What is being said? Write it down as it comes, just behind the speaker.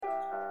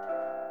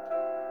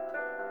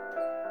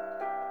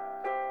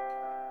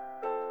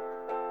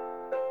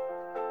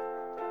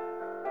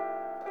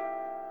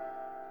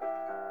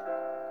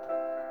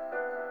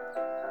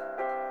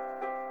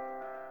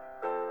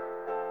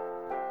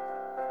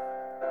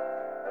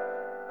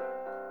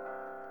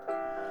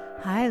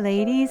Hi,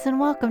 ladies, and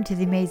welcome to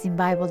the Amazing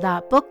Bible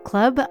Book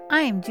Club.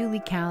 I am Julie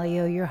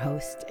Callio, your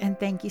host, and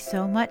thank you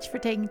so much for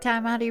taking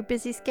time out of your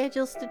busy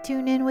schedules to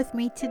tune in with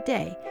me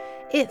today.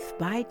 If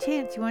by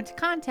chance you want to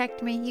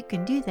contact me, you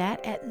can do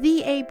that at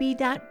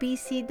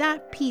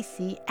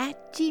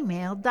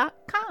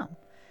theab.bc.pc@gmail.com.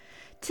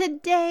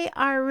 Today,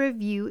 our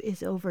review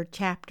is over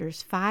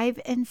chapters 5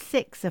 and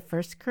 6 of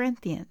 1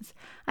 Corinthians.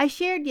 I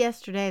shared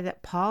yesterday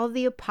that Paul,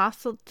 the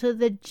apostle to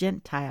the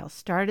Gentiles,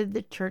 started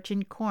the church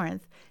in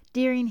Corinth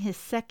during his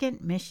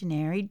second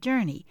missionary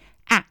journey,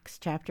 Acts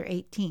chapter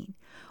 18.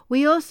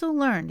 We also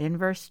learned in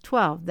verse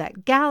 12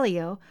 that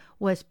Gallio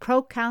was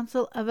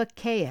proconsul of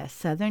Achaia,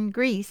 southern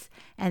Greece,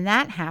 and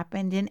that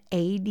happened in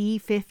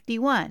AD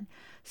 51.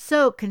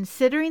 So,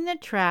 considering the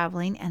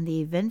traveling and the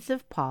events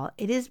of Paul,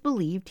 it is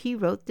believed he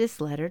wrote this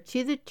letter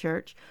to the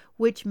church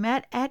which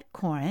met at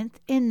Corinth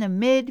in the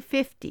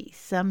mid-50s,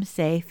 some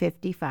say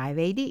 55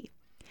 AD.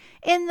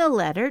 In the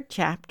letter,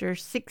 chapter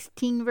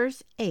 16,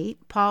 verse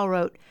 8, Paul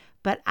wrote,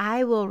 "But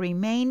I will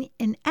remain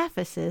in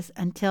Ephesus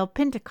until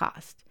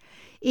Pentecost."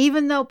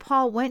 Even though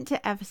Paul went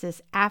to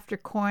Ephesus after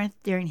Corinth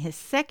during his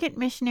second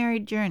missionary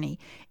journey,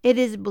 it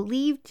is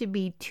believed to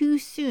be too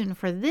soon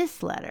for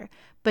this letter,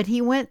 but he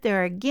went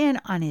there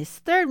again on his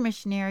third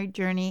missionary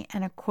journey,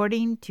 and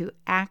according to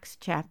Acts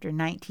chapter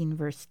 19,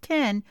 verse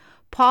 10,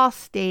 Paul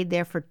stayed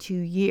there for 2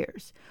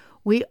 years.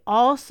 We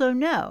also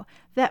know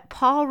that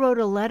Paul wrote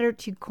a letter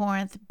to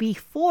Corinth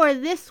before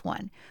this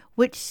one,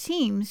 which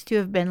seems to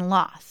have been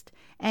lost.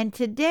 And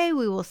today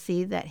we will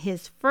see that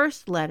his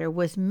first letter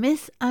was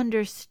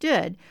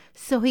misunderstood,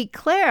 so he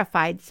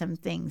clarified some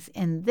things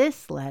in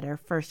this letter,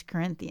 1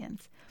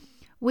 Corinthians.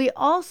 We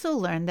also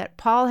learned that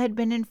Paul had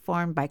been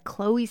informed by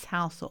Chloe's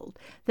household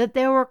that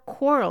there were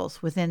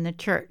quarrels within the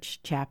church,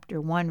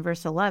 chapter 1,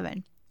 verse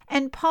 11,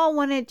 and Paul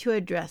wanted to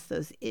address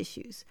those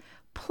issues.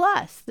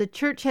 Plus, the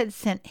church had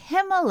sent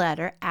him a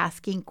letter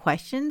asking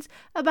questions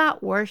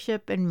about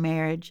worship and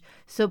marriage,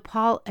 so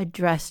Paul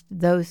addressed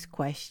those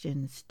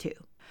questions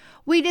too.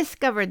 We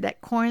discovered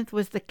that Corinth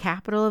was the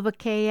capital of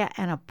Achaia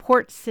and a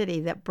port city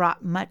that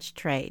brought much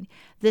trade.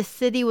 This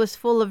city was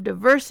full of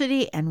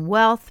diversity and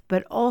wealth,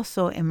 but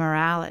also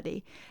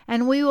immorality.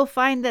 And we will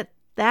find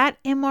that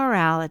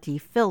immorality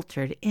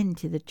filtered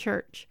into the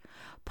church.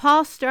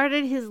 Paul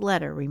started his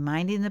letter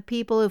reminding the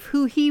people of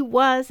who he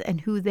was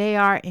and who they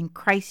are in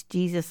Christ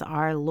Jesus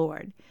our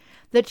Lord.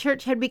 The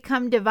church had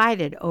become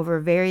divided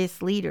over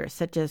various leaders,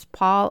 such as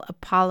Paul,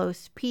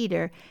 Apollos,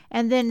 Peter,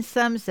 and then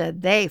some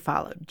said they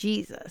followed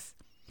Jesus.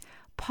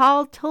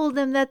 Paul told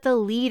them that the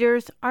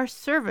leaders are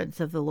servants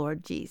of the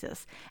Lord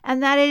Jesus,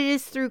 and that it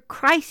is through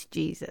Christ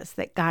Jesus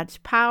that God's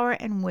power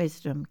and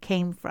wisdom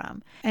came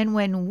from. And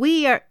when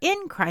we are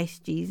in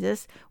Christ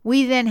Jesus,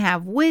 we then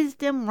have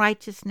wisdom,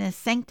 righteousness,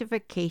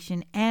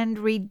 sanctification, and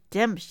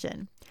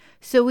redemption.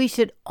 So we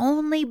should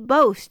only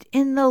boast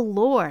in the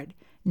Lord,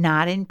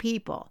 not in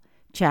people.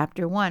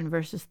 Chapter 1,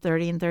 verses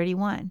 30 and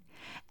 31.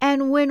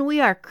 And when we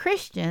are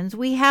Christians,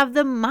 we have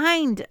the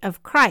mind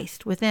of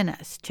Christ within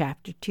us.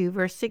 Chapter 2,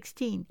 verse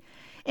 16.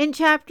 In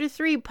chapter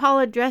 3, Paul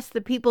addressed the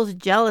people's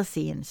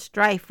jealousy and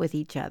strife with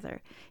each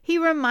other. He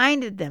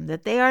reminded them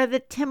that they are the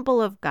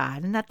temple of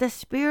God and that the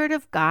Spirit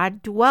of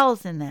God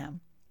dwells in them.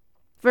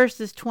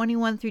 Verses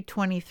 21 through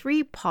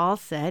 23, Paul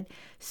said,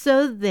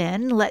 "So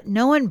then let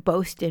no one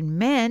boast in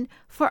men,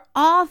 for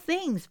all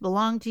things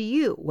belong to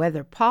you,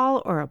 whether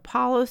Paul or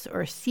Apollos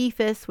or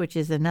Cephas, which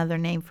is another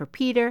name for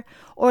Peter,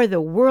 or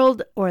the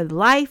world or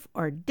life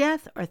or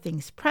death or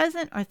things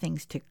present or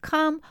things to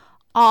come,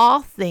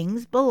 all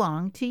things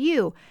belong to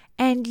you,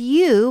 and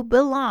you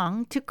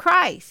belong to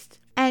Christ,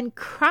 and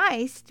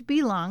Christ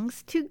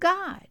belongs to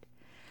God."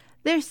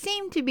 There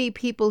seemed to be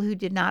people who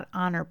did not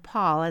honor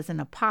Paul as an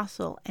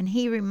apostle, and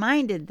he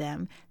reminded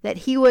them that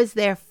he was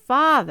their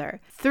father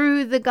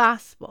through the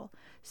gospel,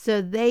 so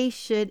they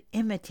should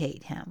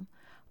imitate him.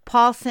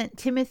 Paul sent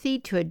Timothy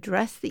to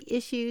address the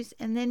issues,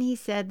 and then he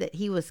said that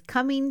he was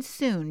coming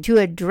soon to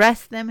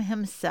address them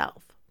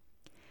himself.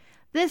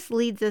 This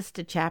leads us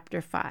to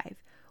chapter 5.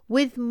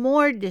 With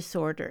more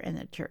disorder in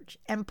the church,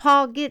 and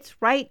Paul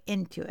gets right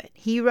into it.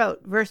 He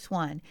wrote, verse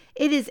 1,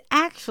 "It is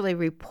actually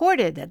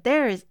reported that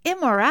there is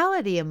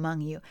immorality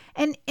among you,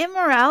 and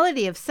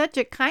immorality of such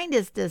a kind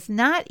as does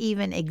not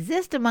even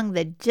exist among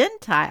the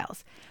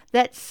Gentiles,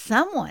 that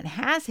someone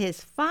has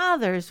his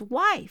father's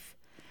wife."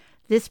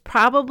 This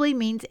probably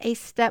means a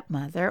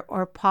stepmother,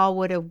 or Paul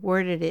would have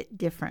worded it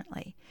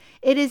differently.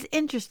 It is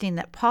interesting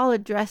that Paul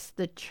addressed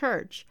the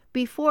church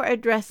before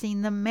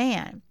addressing the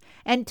man,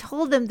 and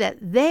told them that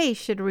they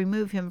should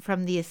remove him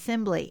from the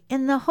assembly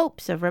in the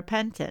hopes of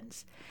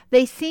repentance.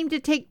 They seemed to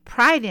take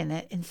pride in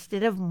it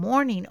instead of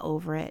mourning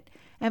over it,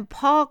 and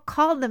Paul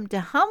called them to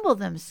humble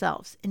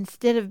themselves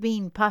instead of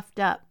being puffed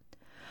up.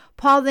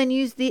 Paul then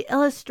used the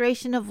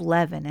illustration of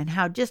leaven and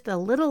how just a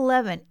little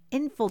leaven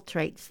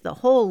infiltrates the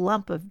whole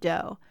lump of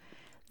dough.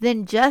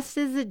 Then just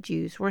as the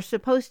Jews were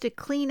supposed to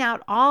clean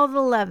out all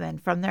the leaven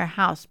from their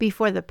house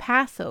before the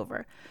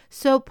Passover,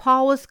 so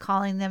Paul was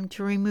calling them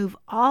to remove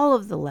all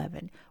of the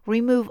leaven,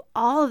 remove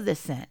all of the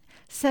sin,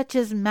 such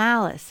as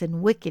malice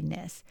and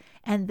wickedness,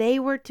 and they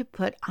were to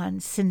put on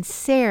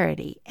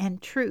sincerity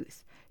and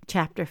truth.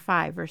 Chapter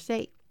 5, verse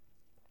 8.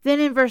 Then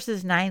in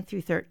verses 9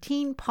 through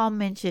 13, Paul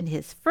mentioned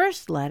his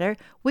first letter,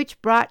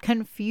 which brought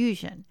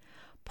confusion.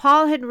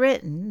 Paul had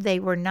written they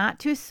were not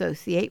to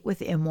associate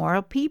with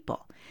immoral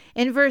people.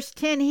 In verse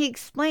 10, he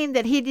explained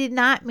that he did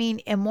not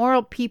mean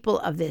immoral people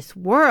of this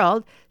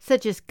world,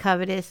 such as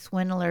covetous,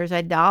 swindlers,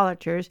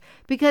 idolaters,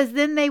 because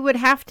then they would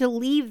have to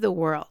leave the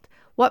world.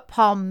 What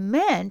Paul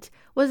meant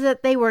was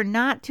that they were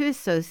not to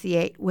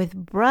associate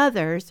with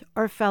brothers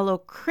or fellow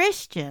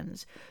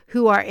Christians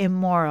who are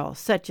immoral,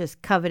 such as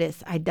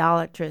covetous,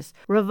 idolatrous,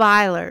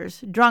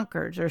 revilers,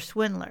 drunkards, or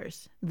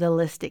swindlers. The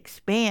list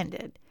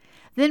expanded.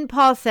 Then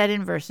Paul said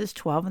in verses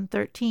 12 and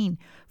 13,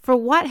 "For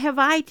what have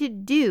I to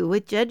do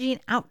with judging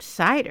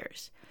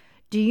outsiders?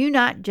 Do you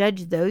not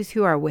judge those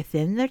who are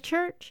within the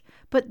church?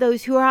 But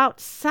those who are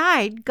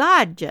outside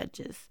God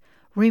judges.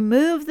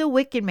 Remove the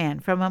wicked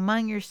man from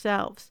among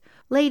yourselves."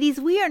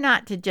 Ladies, we are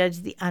not to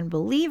judge the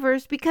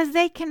unbelievers because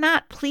they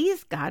cannot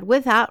please God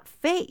without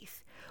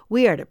faith.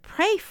 We are to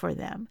pray for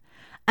them.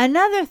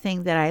 Another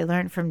thing that I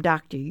learned from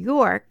Dr.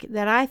 York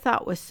that I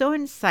thought was so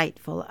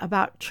insightful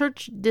about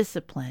church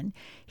discipline,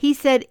 he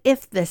said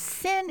if the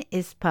sin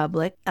is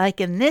public, like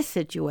in this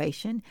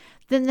situation,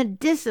 then the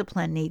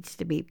discipline needs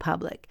to be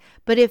public.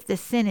 But if the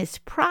sin is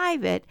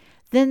private,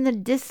 then the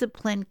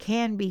discipline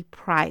can be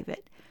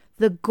private.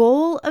 The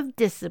goal of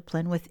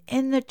discipline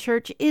within the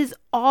church is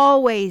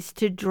always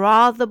to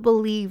draw the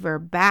believer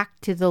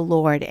back to the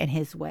Lord and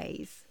his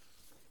ways.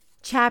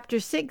 Chapter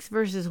 6,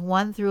 verses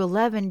 1 through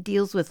 11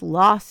 deals with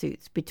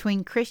lawsuits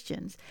between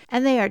Christians,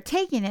 and they are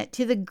taking it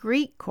to the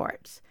Greek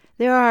courts.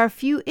 There are a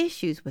few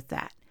issues with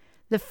that.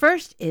 The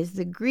first is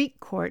the Greek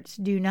courts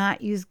do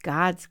not use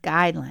God's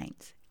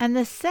guidelines. And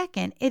the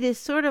second, it is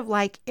sort of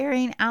like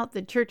airing out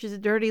the church's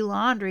dirty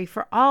laundry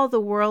for all the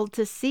world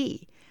to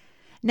see.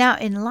 Now,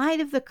 in light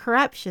of the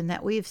corruption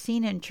that we have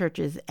seen in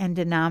churches and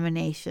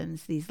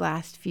denominations these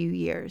last few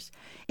years,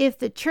 if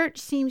the church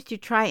seems to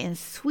try and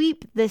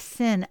sweep the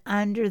sin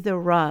under the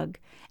rug,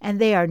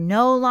 and they are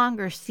no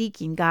longer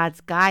seeking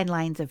God's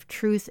guidelines of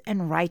truth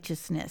and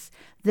righteousness,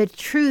 the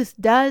truth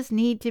does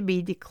need to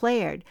be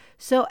declared.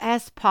 So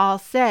as Paul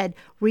said,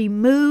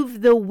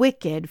 remove the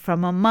wicked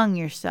from among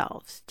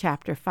yourselves,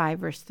 chapter 5,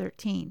 verse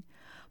 13.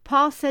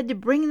 Paul said to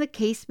bring the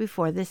case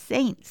before the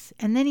saints.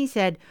 And then he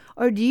said,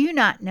 or do you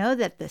not know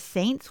that the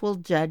saints will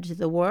judge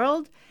the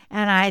world?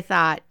 And I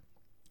thought,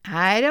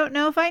 I don't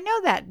know if I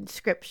know that in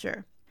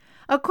Scripture.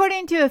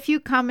 According to a few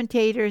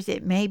commentators,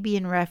 it may be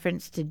in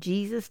reference to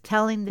Jesus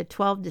telling the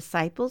 12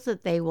 disciples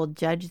that they will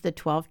judge the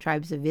 12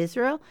 tribes of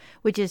Israel,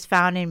 which is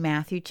found in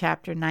Matthew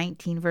chapter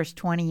 19, verse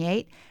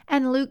 28,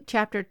 and Luke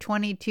chapter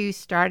 22,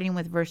 starting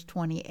with verse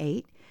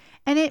 28.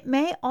 And it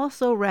may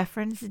also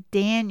reference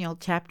Daniel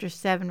chapter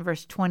 7,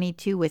 verse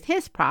 22 with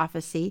his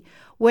prophecy,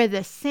 where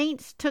the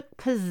saints took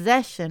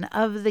possession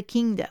of the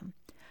kingdom.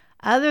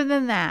 Other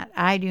than that,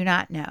 I do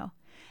not know.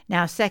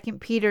 Now, 2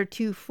 Peter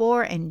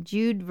 2:4 and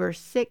Jude verse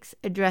 6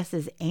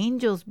 addresses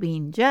angels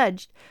being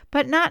judged,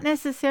 but not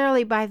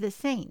necessarily by the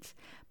saints.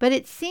 But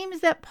it seems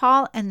that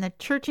Paul and the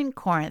church in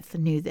Corinth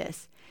knew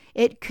this.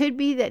 It could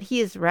be that he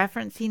is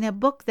referencing a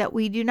book that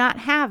we do not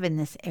have in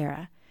this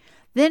era.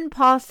 Then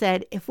Paul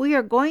said, if we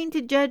are going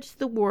to judge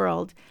the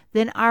world,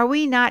 then are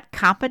we not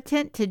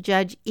competent to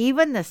judge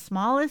even the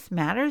smallest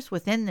matters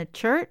within the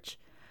church?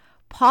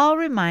 Paul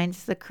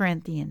reminds the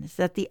Corinthians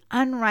that the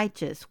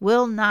unrighteous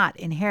will not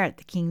inherit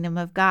the kingdom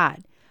of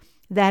God.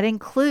 That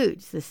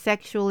includes the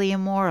sexually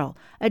immoral,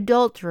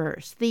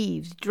 adulterers,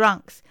 thieves,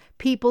 drunks,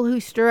 people who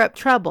stir up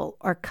trouble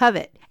or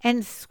covet,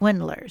 and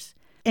swindlers.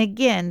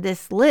 Again,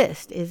 this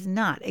list is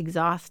not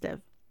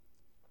exhaustive.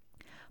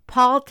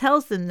 Paul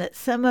tells them that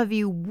some of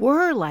you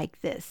were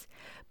like this,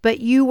 but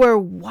you were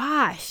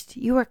washed,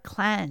 you were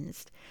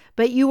cleansed,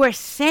 but you were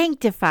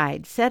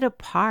sanctified, set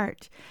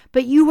apart,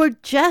 but you were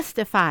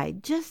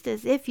justified, just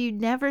as if you'd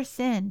never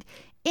sinned,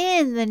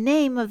 in the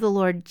name of the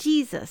Lord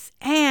Jesus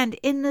and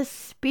in the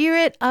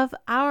Spirit of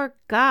our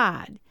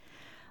God.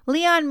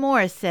 Leon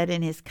Morris said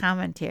in his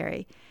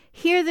commentary,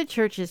 here the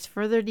church is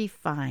further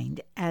defined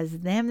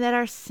as them that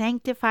are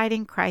sanctified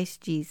in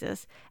Christ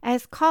Jesus,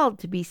 as called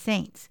to be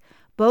saints.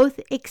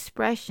 Both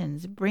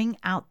expressions bring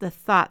out the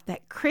thought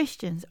that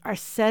Christians are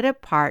set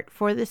apart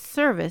for the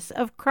service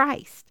of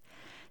Christ.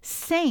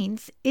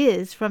 Saints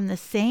is from the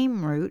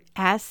same root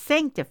as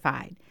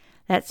sanctified.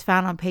 That's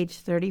found on page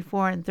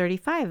 34 and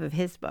 35 of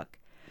his book.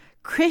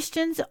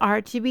 Christians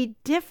are to be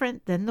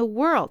different than the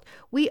world.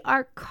 We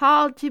are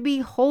called to be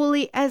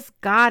holy as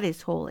God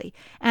is holy.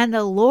 And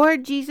the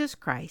Lord Jesus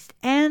Christ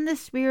and the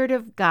Spirit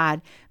of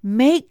God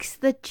makes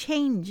the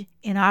change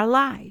in our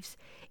lives.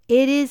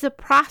 It is a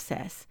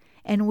process.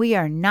 And we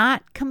are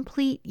not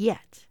complete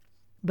yet,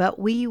 but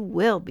we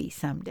will be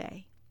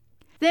someday.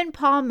 Then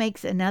Paul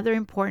makes another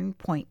important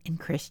point in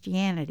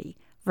Christianity.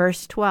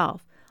 Verse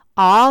 12,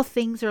 all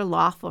things are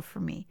lawful for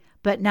me,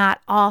 but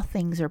not all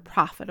things are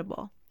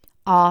profitable.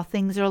 All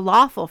things are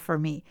lawful for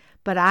me,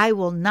 but I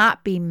will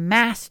not be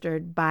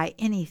mastered by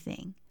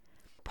anything.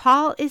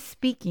 Paul is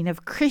speaking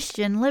of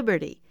Christian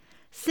liberty.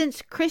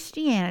 Since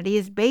Christianity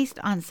is based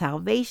on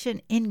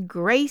salvation in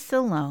grace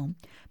alone,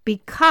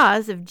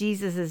 because of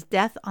Jesus'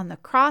 death on the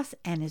cross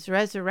and his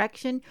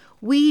resurrection,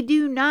 we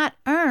do not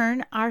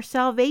earn our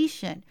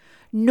salvation,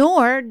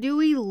 nor do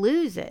we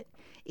lose it.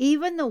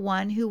 Even the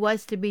one who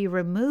was to be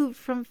removed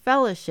from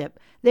fellowship,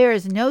 there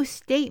is no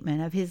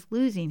statement of his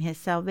losing his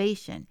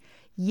salvation.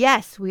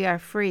 Yes, we are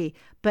free,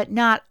 but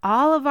not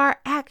all of our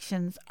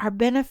actions are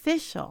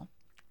beneficial.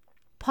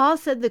 Paul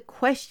said the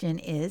question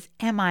is,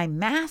 am I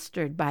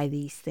mastered by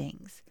these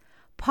things?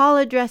 Paul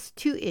addressed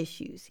two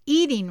issues,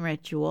 eating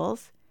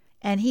rituals,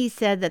 and he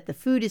said that the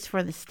food is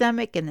for the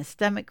stomach and the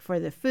stomach for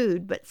the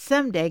food, but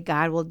someday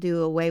God will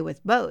do away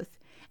with both.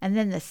 And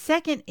then the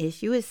second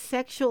issue is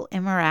sexual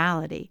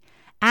immorality.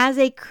 As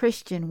a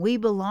Christian, we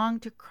belong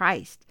to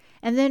Christ.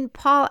 And then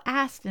Paul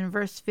asked in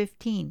verse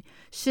 15,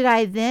 should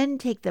I then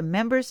take the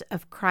members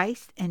of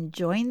Christ and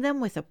join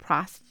them with a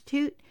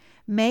prostitute?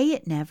 May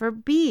it never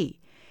be.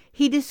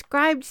 He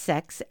described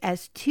sex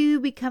as two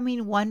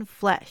becoming one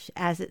flesh,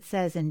 as it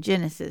says in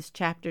Genesis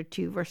chapter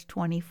 2, verse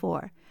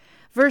 24.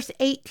 Verse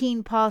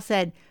 18, Paul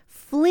said,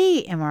 flee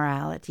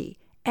immorality.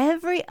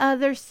 Every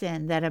other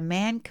sin that a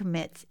man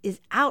commits is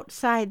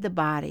outside the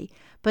body,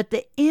 but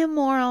the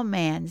immoral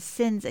man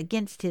sins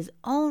against his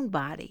own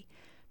body,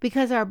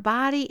 because our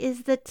body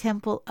is the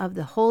temple of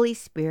the Holy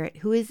Spirit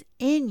who is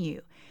in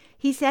you.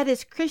 He said,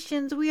 as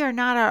Christians, we are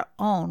not our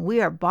own. We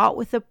are bought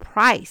with a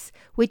price,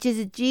 which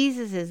is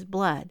Jesus'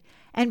 blood.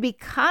 And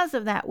because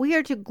of that, we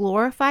are to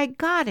glorify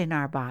God in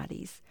our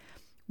bodies.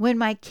 When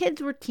my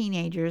kids were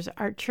teenagers,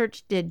 our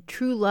church did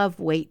True Love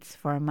Waits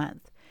for a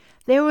month.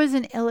 There was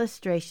an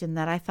illustration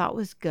that I thought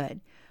was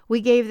good.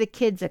 We gave the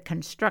kids a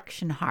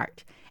construction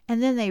heart,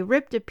 and then they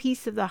ripped a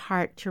piece of the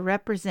heart to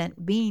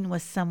represent being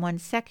with someone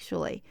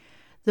sexually.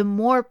 The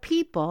more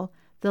people,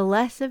 the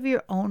less of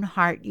your own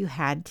heart you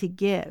had to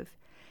give.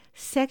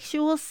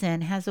 Sexual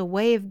sin has a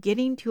way of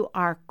getting to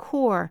our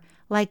core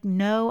like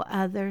no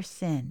other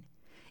sin.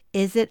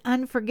 Is it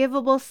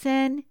unforgivable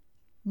sin?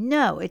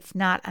 No, it's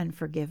not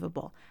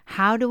unforgivable.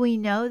 How do we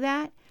know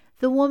that?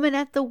 The woman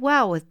at the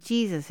well with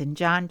Jesus in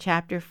John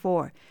chapter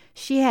 4.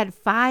 She had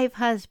 5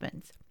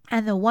 husbands,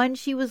 and the one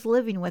she was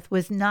living with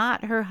was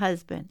not her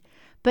husband.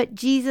 But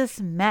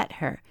Jesus met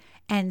her,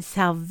 and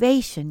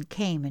salvation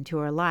came into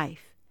her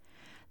life.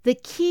 The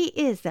key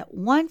is that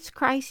once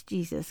Christ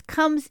Jesus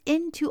comes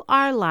into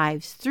our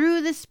lives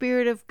through the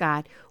Spirit of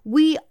God,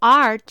 we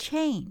are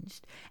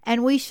changed,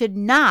 and we should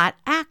not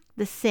act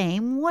the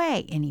same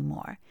way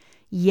anymore.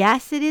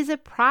 Yes, it is a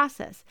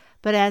process,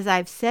 but as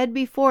I've said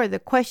before, the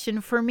question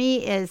for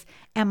me is,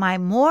 am I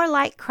more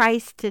like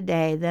Christ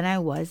today than I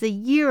was a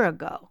year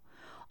ago?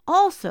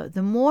 Also,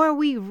 the more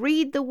we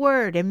read the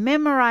Word and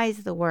memorize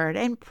the Word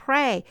and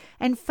pray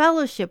and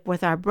fellowship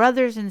with our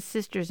brothers and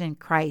sisters in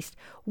Christ,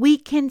 we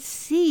can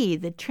see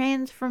the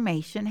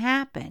transformation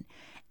happen.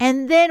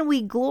 And then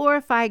we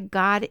glorify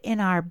God in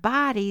our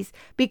bodies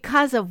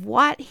because of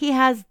what He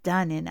has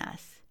done in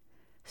us.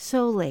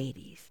 So,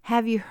 ladies,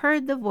 have you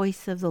heard the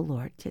voice of the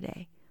Lord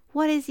today?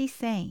 What is He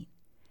saying?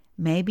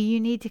 Maybe you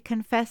need to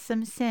confess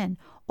some sin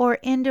or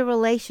end a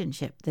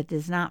relationship that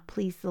does not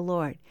please the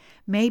Lord.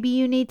 Maybe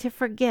you need to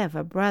forgive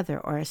a brother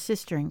or a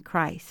sister in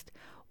Christ.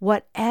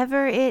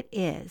 Whatever it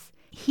is,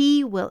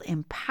 He will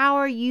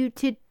empower you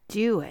to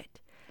do it.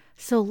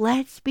 So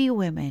let's be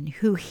women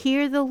who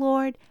hear the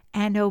Lord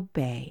and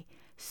obey,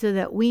 so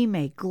that we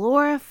may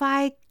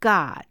glorify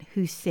God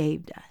who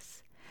saved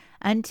us.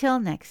 Until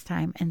next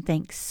time, and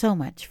thanks so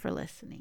much for listening.